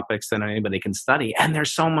biggest topics that anybody can study. And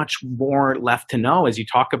there's so much more left to know as you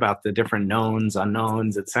talk about the different knowns,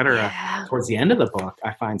 unknowns, et cetera, towards the end of the book.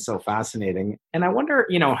 I find so fascinating. And I wonder,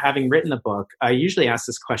 having written the book, I usually ask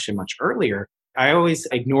this question much earlier. I always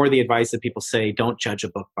ignore the advice that people say, don't judge a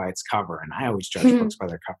book by its cover. And I always judge books by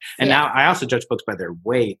their cover. And now I also judge books by their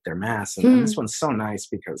weight, their mass. And this one's so nice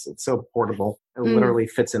because it's so portable. It literally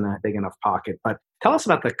fits in a big enough pocket. But tell us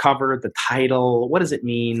about the cover, the title. What does it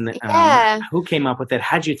mean? Who came up with it?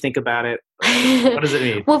 How'd you think about it? What does it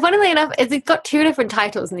mean? Well, funnily enough, it's got two different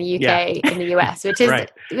titles in the UK and the US, which is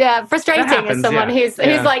frustrating as someone who's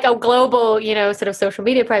like a global, sort of social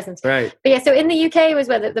media presence. Right. But so in the UK was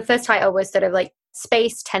where the first title was sort of like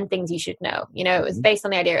Space 10 Things You Should Know. It was based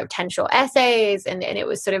on the idea of 10 short essays, and it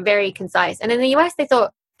was sort of very concise. And in the US, they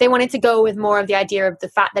thought they wanted to go with more of the idea of the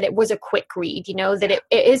fact that it was a quick read, that it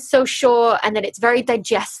is so short and that it's very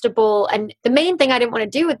digestible. And the main thing I didn't want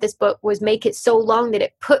to do with this book was make it so long that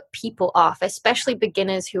it put people off, especially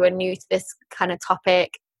beginners who are new to this kind of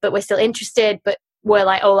topic, but we're still interested, but we're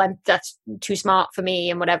like, that's too smart for me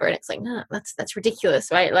and whatever. And it's like, no, that's ridiculous,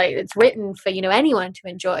 right? Like, it's written for, anyone to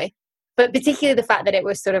enjoy. But particularly the fact that it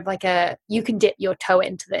was sort of like you can dip your toe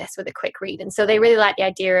into this with a quick read. And so they really like the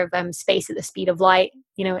idea of space at the speed of light.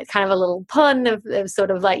 It's kind of a little pun of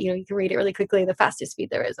sort of like, you can read it really quickly, the fastest speed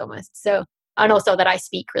there is almost. So, and also that I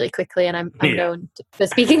speak really quickly and I'm known for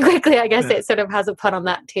speaking quickly. I guess it sort of has a pun on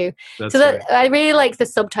that too. I really like the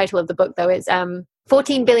subtitle of the book though. It's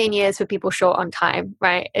 14 billion years for people short on time,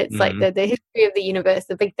 right? It's like the history of the universe,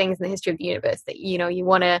 the big things in the history of the universe that, you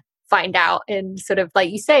want to find out, and sort of like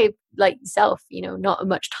you say, like yourself, not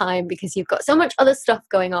much time because you've got so much other stuff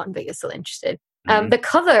going on, but you're still interested. The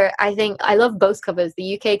cover, I think I love both covers.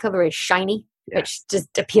 The UK cover is shiny, which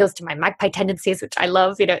just appeals to my magpie tendencies, which I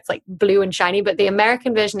love. It's like blue and shiny, but the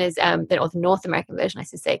American version is, or the North American version, I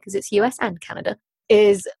should say, because it's US and Canada,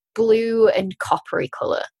 is blue and coppery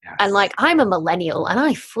color. And like, I'm a millennial and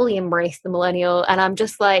I fully embrace the millennial, and I'm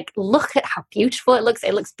just like, look at how beautiful it looks.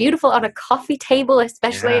 It looks beautiful on a coffee table,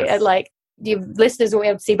 especially. And like, you listeners won't be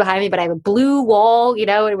able to see behind me, but I have a blue wall,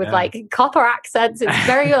 and with like copper accents. It's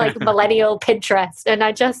very like millennial Pinterest, and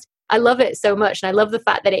I love it so much. And I love the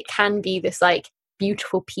fact that it can be this like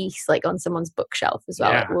beautiful piece like on someone's bookshelf as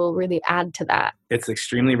well. It will really add to that. It's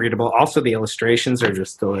extremely readable. Also, the illustrations are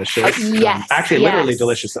just delicious. Literally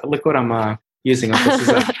delicious. Look what I'm using.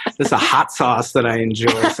 This is a hot sauce that I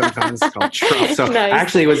enjoy sometimes called truff. So I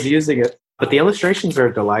actually was using it. But the illustrations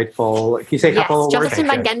are delightful. Can you say a couple of words? Jonathan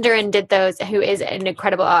Van Genderen did those, who is an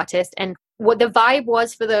incredible artist. And what the vibe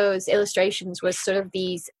was for those illustrations was sort of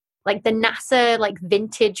these, like the NASA like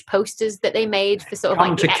vintage posters that they made for sort of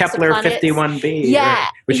like to Kepler 51b. Right?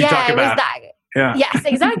 Which you talk about. Yes,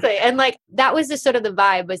 exactly. And like that was the sort of the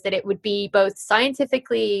vibe, was that it would be both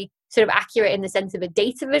scientifically sort of accurate in the sense of a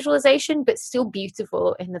data visualization, but still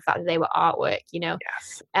beautiful in the fact that they were artwork,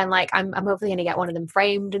 Yes. And like, I'm hopefully going to get one of them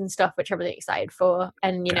framed and stuff, which I'm really excited for.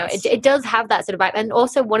 And, it does have that sort of vibe. And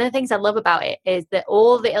also one of the things I love about it is that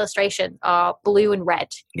all the illustrations are blue and red.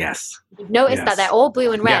 Yes. You've noticed that they're all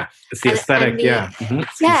blue and red. Yeah. It's the aesthetic.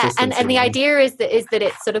 And the idea is that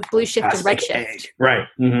it's sort of blue shift and red shift. Right.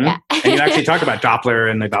 Mm-hmm. Yeah. And you actually talk about Doppler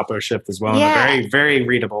and the Doppler shift as well. Yeah. And a very, very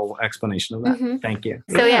readable explanation of that. Thank you.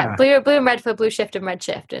 So blue and red for blue shift and red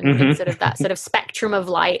shift, and sort of that sort of spectrum of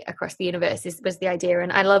light across the universe was the idea.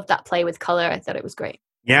 And I love that play with color. I thought it was great.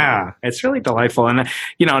 Yeah, it's really delightful. And,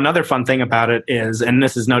 another fun thing about it is, and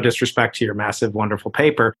this is no disrespect to your massive, wonderful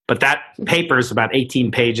paper, but that paper is about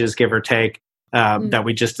 18 pages, give or take, that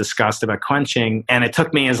we just discussed about quenching. And it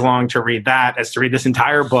took me as long to read that as to read this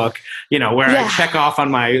entire book, where I check off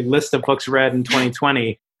on my list of books read in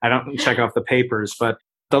 2020. I don't check off the papers, but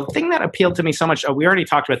the thing that appealed to me so much, we already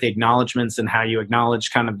talked about the acknowledgments and how you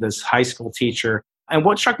acknowledge kind of this high school teacher. And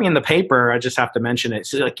what struck me in the paper, I just have to mention it,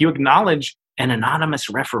 so like you acknowledge an anonymous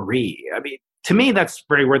referee. I mean, to me, that's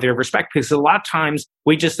very worthy of respect, because a lot of times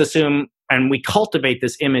we just assume and we cultivate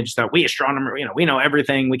this image that we astronomers, we know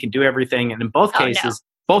everything, we can do everything. And in both cases,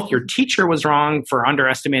 both your teacher was wrong for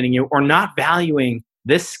underestimating you or not valuing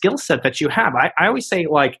this skill set that you have. I always say,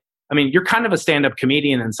 like, I mean, you're kind of a stand-up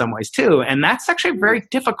comedian in some ways too. And that's actually a very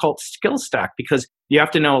difficult skill stack because you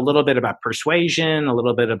have to know a little bit about persuasion, a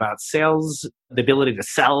little bit about sales, the ability to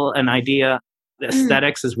sell an idea, the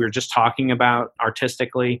aesthetics, as we were just talking about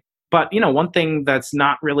artistically. But, one thing that's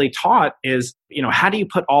not really taught is, how do you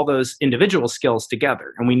put all those individual skills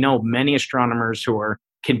together? And we know many astronomers who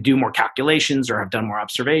can do more calculations or have done more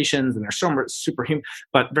observations and they're superhuman,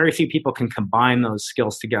 but very few people can combine those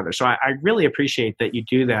skills together. So I really appreciate that you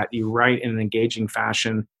do that. You write in an engaging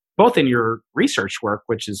fashion, both in your research work,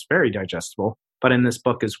 which is very digestible, but in this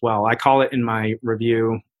book as well. I call it in my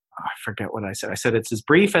review, I forget what I said. I said it's as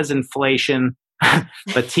brief as inflation,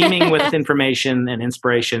 but teeming with information and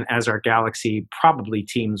inspiration as our galaxy probably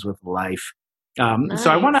teems with life. Nice. So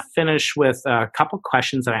I want to finish with a couple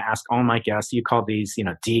questions that I ask all my guests. You call these,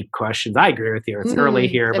 deep questions. I agree with you. It's early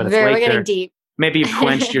here, but it's late. We're getting deep. Maybe you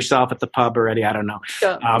quenched yourself at the pub already. I don't know.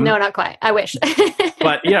 Sure. No, not quite. I wish.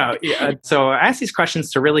 But so I ask these questions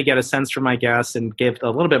to really get a sense from my guests and give a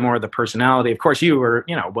little bit more of the personality. Of course, you were,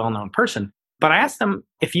 a well-known person. But I asked them,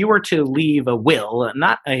 if you were to leave a will,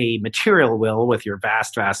 not a material will with your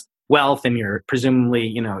vast wealth and your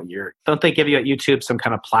presumably, don't they give you at YouTube some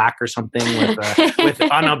kind of plaque or something with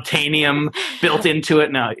unobtainium built into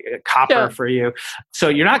it? No, copper for you. So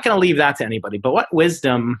you're not going to leave that to anybody. But what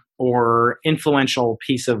wisdom or influential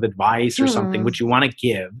piece of advice or something would you want to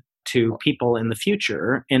give to people in the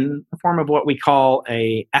future in the form of what we call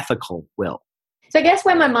a ethical will? So I guess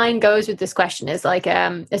where my mind goes with this question is like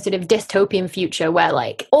a sort of dystopian future where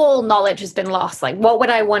like all knowledge has been lost. Like what would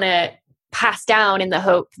I want to pass down in the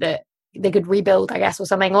hope that they could rebuild, I guess, or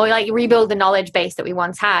something, or like rebuild the knowledge base that we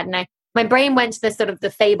once had. And my brain went to this sort of the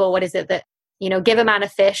fable, what is it that, give a man a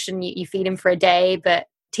fish and you feed him for a day, but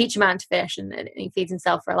teach a man to fish and he feeds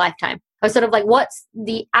himself for a lifetime. I was sort of like, what's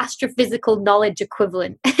the astrophysical knowledge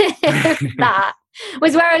equivalent? That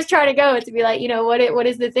was where I was trying to go, to be like, what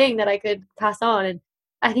is the thing that I could pass on? And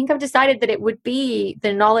I think I've decided that it would be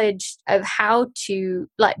the knowledge of how to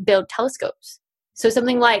like build telescopes. So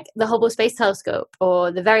something like the Hubble Space Telescope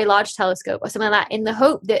or the Very Large Telescope or something like that, in the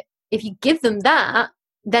hope that if you give them that,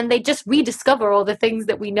 then they just rediscover all the things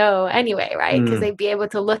that we know anyway, right? Because they'd be able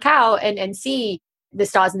to look out and see the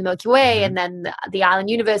stars in the Milky Way and then the island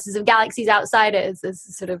universes of galaxies outside it.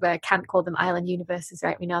 There's sort of can't call them island universes,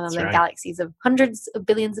 right? We know them as galaxies of hundreds of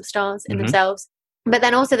billions of stars in themselves. But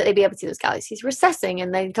then also that they'd be able to see those galaxies recessing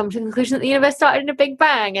and they'd come to the conclusion that the universe started in a big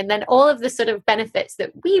bang. And then all of the sort of benefits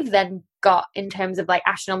that we've then got in terms of like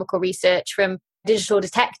astronomical research from digital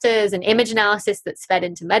detectors and image analysis that's fed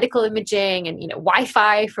into medical imaging and,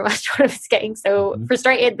 Wi-Fi from astronomers getting so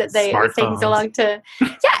frustrated that they were taking so long to,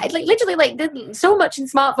 like literally like so much in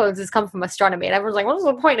smartphones has come from astronomy and everyone's like, what's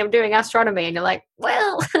the point of doing astronomy? And you're like,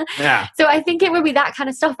 well, So I think it would be that kind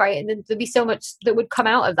of stuff, right? And then there'd be so much that would come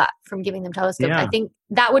out of that from giving them telescopes. I think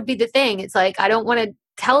that would be the thing. It's like, I don't want to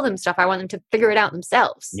tell them stuff. I want them to figure it out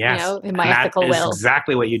themselves, in my ethical will. That's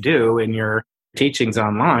exactly what you do in your teachings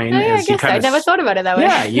online. I guess I never thought about it that way.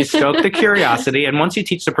 Yeah, you stoke the curiosity, and once you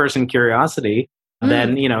teach the person curiosity,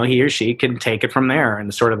 then he or she can take it from there.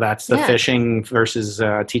 And sort of that's the fishing versus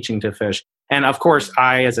teaching to fish. And of course,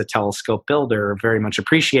 I, as a telescope builder, very much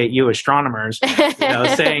appreciate you astronomers,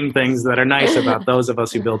 saying things that are nice about those of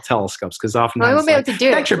us who build telescopes. Because often we won't be able to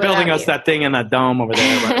do thanks for building us that thing in that dome over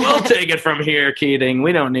there. But we'll take it from here, Keating.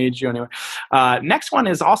 We don't need you anymore. Next one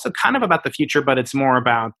is also kind of about the future, but it's more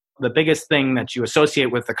about the biggest thing that you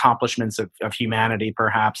associate with accomplishments of humanity,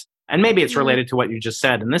 perhaps. And maybe it's related to what you just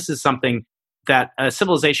said. And this is something that a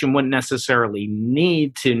civilization wouldn't necessarily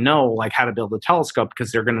need to know, like how to build a telescope,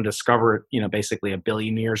 because they're going to discover it, basically 1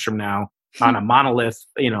 billion years from now on a monolith,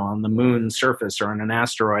 on the moon's surface or on an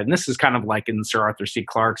asteroid. And this is kind of like in Sir Arthur C.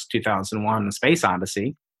 Clarke's 2001 The Space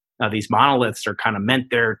Odyssey. These monoliths are kind of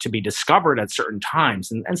meant there to be discovered at certain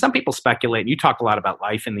times. And some people speculate, you talk a lot about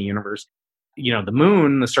life in the universe, the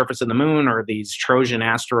moon, the surface of the moon, or these Trojan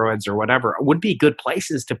asteroids or whatever would be good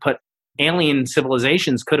places to put alien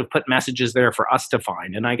civilizations, could have put messages there for us to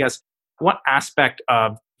find. And I guess what aspect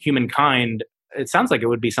of humankind, it sounds like it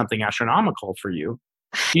would be something astronomical for you.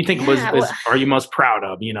 Do you think are you most proud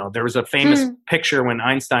of? There was a famous picture when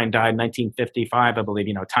Einstein died in 1955, I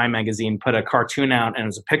believe, Time magazine put a cartoon out and it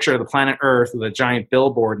was a picture of the planet Earth with a giant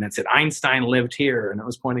billboard and it said Einstein lived here and it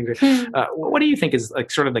was pointing to what do you think is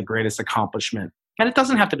like sort of the greatest accomplishment? And it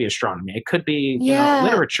doesn't have to be astronomy. It could be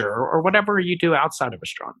literature or whatever you do outside of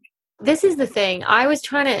astronomy. This is the thing. I've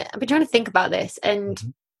been trying to think about this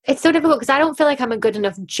and it's so difficult because I don't feel like I'm a good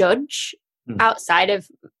enough judge outside of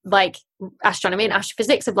like astronomy and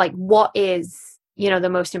astrophysics of like what is the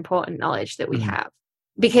most important knowledge that we have.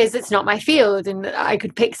 because it's not my field, and I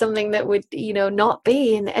could pick something that would, not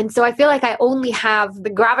be. And so I feel like I only have the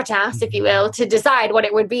gravitas, if you will, to decide what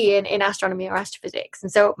it would be in astronomy or astrophysics.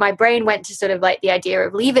 And so my brain went to sort of like the idea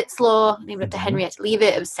of Leavitt's law, named after Henrietta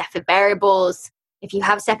Leavitt, of Cepheid variables. If you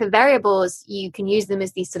have Cepheid variables, you can use them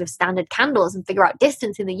as these sort of standard candles and figure out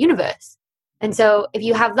distance in the universe. And so if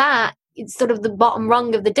you have that, it's sort of the bottom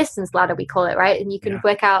rung of the distance ladder, we call it, right? And you can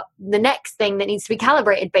work out the next thing that needs to be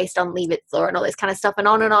calibrated based on Leavitt's law and all this kind of stuff, and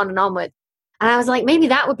on and on and onward. And I was like, maybe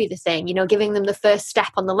that would be the thing, giving them the first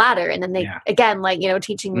step on the ladder. And then they, again, like,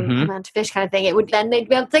 teaching them how to fish kind of thing. They'd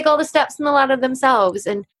be able to take all the steps in the ladder themselves.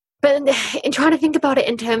 But in trying to think about it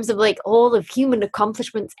in terms of like all of human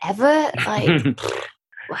accomplishments ever,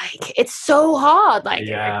 like it's so hard. Like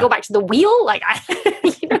go back to the wheel. Like I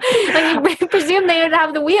presume they don't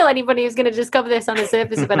have the wheel. Anybody who's going to discover this on the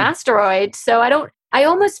surface of an asteroid. So I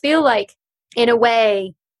almost feel like, in a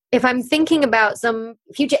way, if I'm thinking about some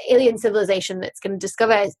future alien civilization that's going to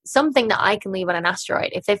discover something that I can leave on an asteroid,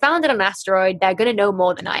 if they found it on an asteroid, they're going to know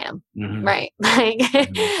more than I am, right?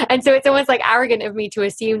 And so it's almost like arrogant of me to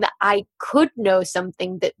assume that I could know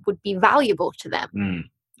something that would be valuable to them.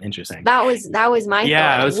 Interesting. That was my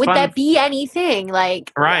thought. Would fun. There be anything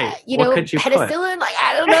like penicillin? Like,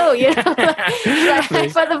 I don't know.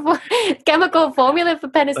 For the chemical formula for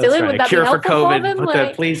penicillin, would that Cure be helpful for COVID? for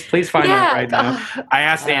them? Please find out right now. I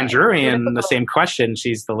asked Ann Druyan the same question.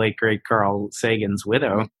 She's the late great Carl Sagan's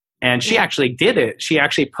widow, and she actually did it. She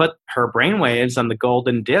actually put her brainwaves on the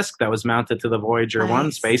golden disc that was mounted to the Voyager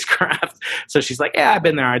 1 spacecraft. So she's like, "Yeah, I've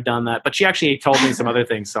been there. I've done that." But she actually told me some other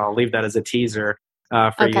things. So I'll leave that as a teaser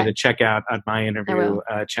for you to check out on my interview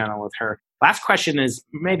channel with her. Last question is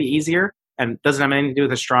maybe easier and doesn't have anything to do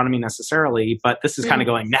with astronomy necessarily, but this is kind of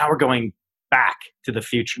now we're going back to the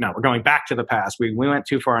future. No, we're going back to the past. We went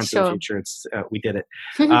too far into the future. We did it.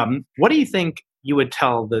 What do you think you would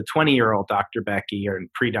tell the 20-year-old Dr. Becky or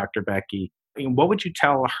pre-Dr. Becky? What would you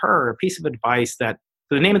tell her, a piece of advice that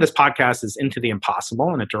the name of this podcast is Into the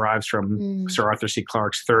Impossible, and it derives from Sir Arthur C.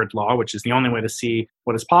 Clarke's third law, which is the only way to see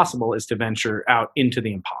what is possible is to venture out into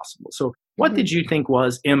the impossible. So what did you think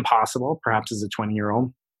was impossible, perhaps as a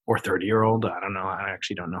 20-year-old or 30-year-old? I don't know. I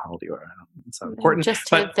actually don't know how old you are. It's not important. Just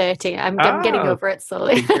turned 30. I'm getting over it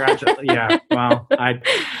slowly. Yeah. Well,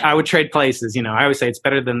 I would trade places. I always say it's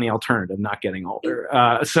better than the alternative, not getting older.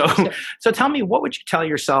 So tell me, what would you tell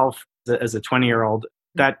yourself as a 20-year-old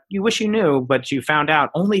that you wish you knew, but you found out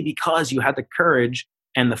only because you had the courage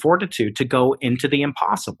and the fortitude to go into the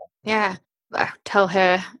impossible? Yeah. Tell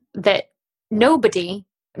her that nobody,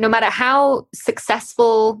 no matter how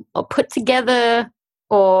successful or put together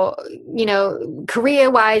or,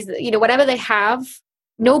 career-wise, whatever they have,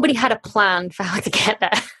 nobody had a plan for how to get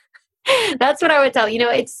there. That's what I would tell.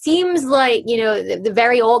 It seems like, the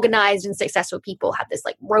very organized and successful people had this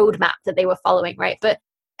like roadmap that they were following, right? But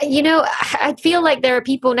I feel like there are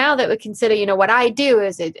people now that would consider, what I do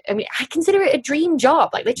I consider it a dream job.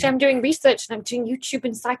 Like literally I'm doing research and I'm doing YouTube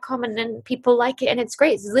and SciComm, and then people like it and it's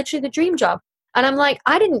great. It's literally the dream job. And I'm like,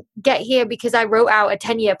 I didn't get here because I wrote out a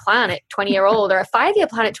 10-year plan at 20-year-old or a 5-year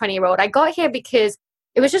plan at 20-year-old. I got here because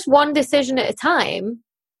it was just one decision at a time,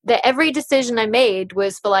 that every decision I made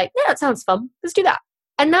was for like, yeah, that sounds fun. Let's do that.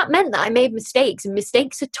 And that meant that I made mistakes, and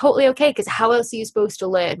mistakes are totally okay, because how else are you supposed to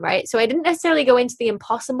learn, right? So I didn't necessarily go into the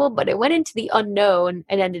impossible, but it went into the unknown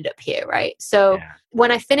and ended up here, right? So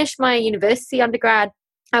when I finished my university undergrad,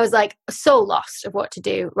 I was like so lost of what to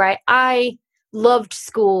do, right? I loved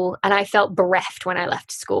school and I felt bereft when I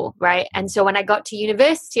left school, right? And so when I got to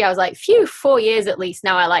university, I was like, phew, 4 years at least.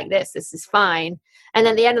 Now I like this. This is fine. And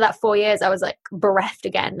then at the end of that 4 years, I was like bereft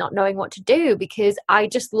again, not knowing what to do, because I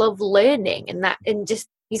just love learning and just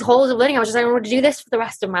these holes of learning. I was just like, I want to do this for the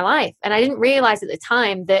rest of my life. And I didn't realize at the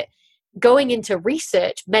time that going into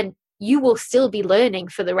research meant you will still be learning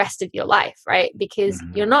for the rest of your life, right? Because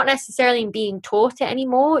you're not necessarily being taught it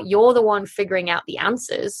anymore. You're the one figuring out the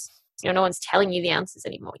answers. No one's telling you the answers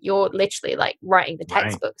anymore. You're literally like writing the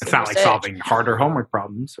textbooks. Right. It's not like solving harder homework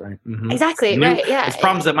problems, right? Exactly, right, yeah. It's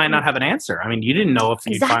problems that might not have an answer. I mean, you didn't know if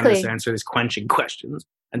you'd find this answer, these quenching questions,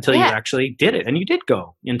 until you actually did it. And you did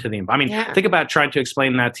go into the, think about trying to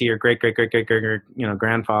explain that to your great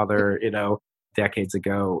grandfather, decades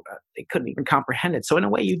ago. They couldn't even comprehend it. So in a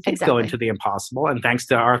way, you did go into the impossible. And thanks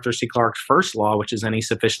to Arthur C. Clarke's first law, which is any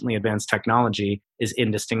sufficiently advanced technology is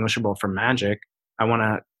indistinguishable from magic, I want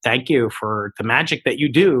to thank you for the magic that you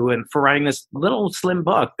do and for writing this little slim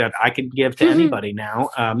book that I could give to anybody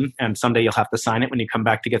now. And someday you'll have to sign it when you come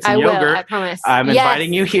back to get some yogurt. I promise. I'm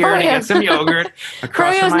inviting you here to get some yogurt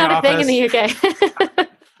across from my office. Not a thing in the UK.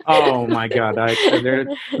 Oh my God. There are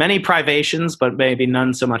many privations, but maybe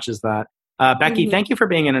none so much as that. Becky, thank you for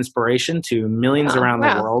being an inspiration to millions around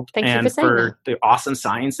the world, Thank you and for the awesome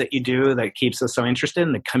science that you do that keeps us so interested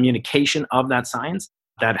in the communication of that science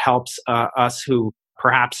that helps us who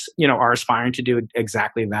perhaps are aspiring to do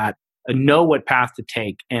exactly that, know what path to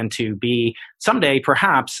take, and to be someday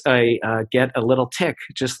perhaps get a little tick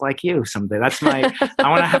just like you someday. That's my I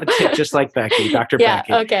want to have a tick just like Becky, Dr.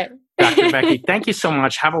 Becky. Okay. Dr. Becky, thank you so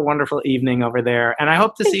much. Have a wonderful evening over there, and I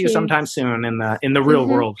hope to see you sometime soon in the real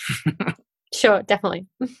world. Sure, definitely.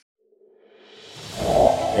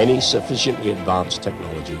 Any sufficiently advanced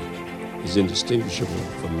technology is indistinguishable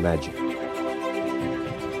from magic.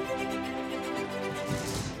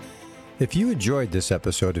 If you enjoyed this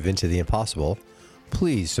episode of Into the Impossible,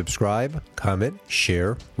 please subscribe, comment,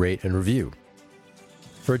 share, rate, and review.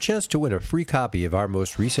 For a chance to win a free copy of our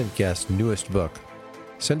most recent guest's newest book,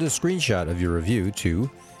 send a screenshot of your review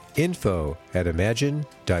to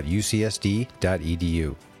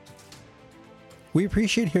info@imagine.ucsd.edu. We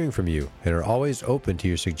appreciate hearing from you and are always open to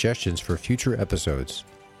your suggestions for future episodes.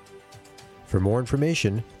 For more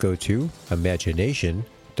information, go to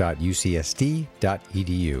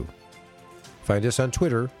imagination.ucsd.edu. Find us on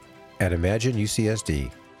Twitter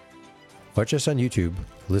 @ImagineUCSD. Watch us on YouTube,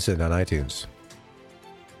 listen on iTunes.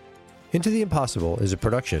 Into the Impossible is a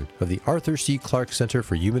production of the Arthur C. Clarke Center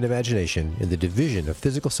for Human Imagination in the Division of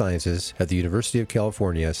Physical Sciences at the University of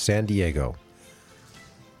California, San Diego.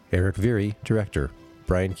 Eric Veary, Director.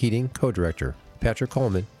 Brian Keating, Co-Director. Patrick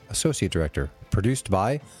Coleman, Associate Director. Produced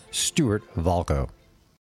by Stuart Valco.